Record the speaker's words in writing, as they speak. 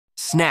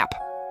Snap!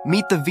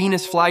 Meet the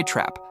Venus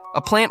flytrap,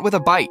 a plant with a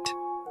bite.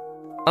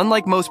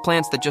 Unlike most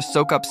plants that just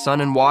soak up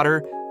sun and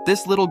water,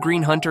 this little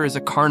green hunter is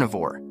a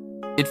carnivore.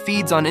 It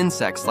feeds on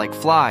insects like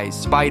flies,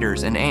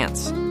 spiders, and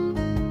ants.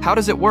 How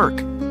does it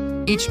work?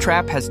 Each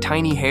trap has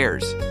tiny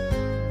hairs.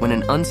 When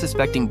an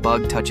unsuspecting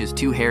bug touches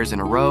 2 hairs in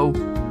a row,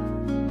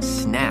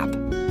 snap.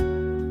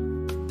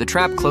 The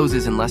trap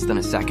closes in less than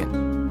a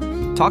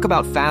second. Talk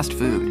about fast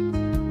food.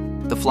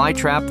 The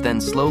flytrap then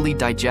slowly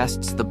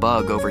digests the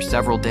bug over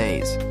several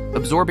days,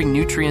 absorbing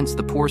nutrients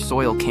the poor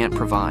soil can't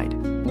provide.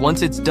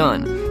 Once it's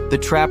done, the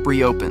trap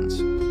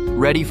reopens,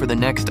 ready for the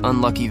next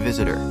unlucky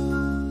visitor.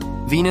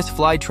 Venus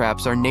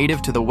flytraps are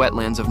native to the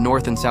wetlands of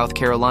North and South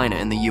Carolina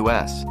in the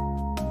US.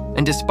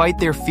 And despite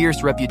their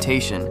fierce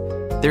reputation,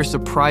 they're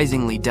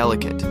surprisingly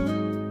delicate.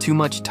 Too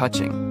much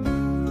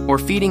touching or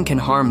feeding can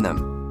harm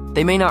them.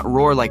 They may not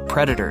roar like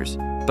predators,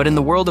 but in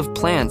the world of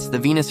plants, the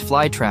Venus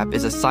flytrap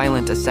is a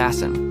silent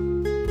assassin.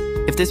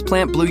 If this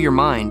plant blew your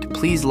mind,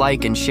 please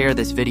like and share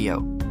this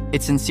video.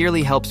 It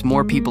sincerely helps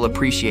more people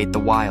appreciate the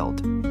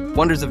wild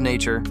wonders of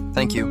nature.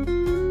 Thank you.